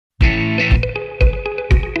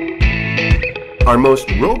Our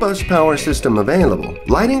most robust power system available,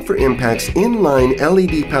 Lighting for Impact's Inline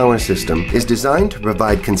LED Power System is designed to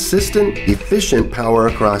provide consistent, efficient power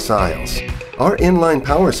across aisles. Our inline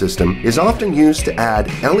power system is often used to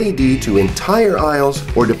add LED to entire aisles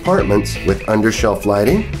or departments with undershelf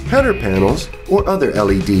lighting, header panels, or other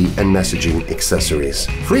LED and messaging accessories,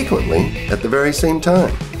 frequently at the very same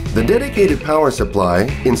time. The dedicated power supply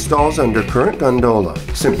installs under current gondola.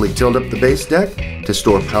 Simply tilt up the base deck to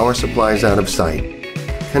store power supplies out of sight.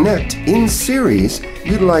 Connect in series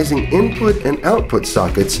utilizing input and output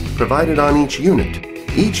sockets provided on each unit.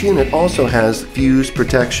 Each unit also has fuse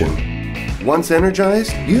protection. Once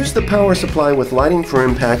energized, use the power supply with Lighting for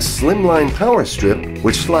Impact's Slimline Power Strip,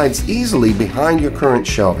 which slides easily behind your current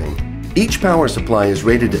shelving. Each power supply is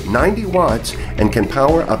rated at 90 watts and can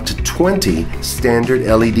power up to 20 standard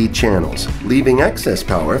LED channels, leaving excess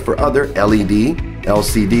power for other LED,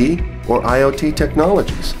 LCD, or IoT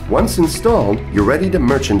technologies. Once installed, you're ready to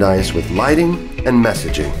merchandise with lighting and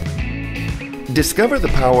messaging. Discover the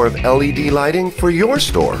power of LED lighting for your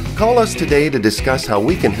store. Call us today to discuss how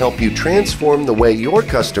we can help you transform the way your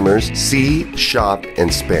customers see, shop,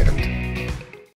 and spend.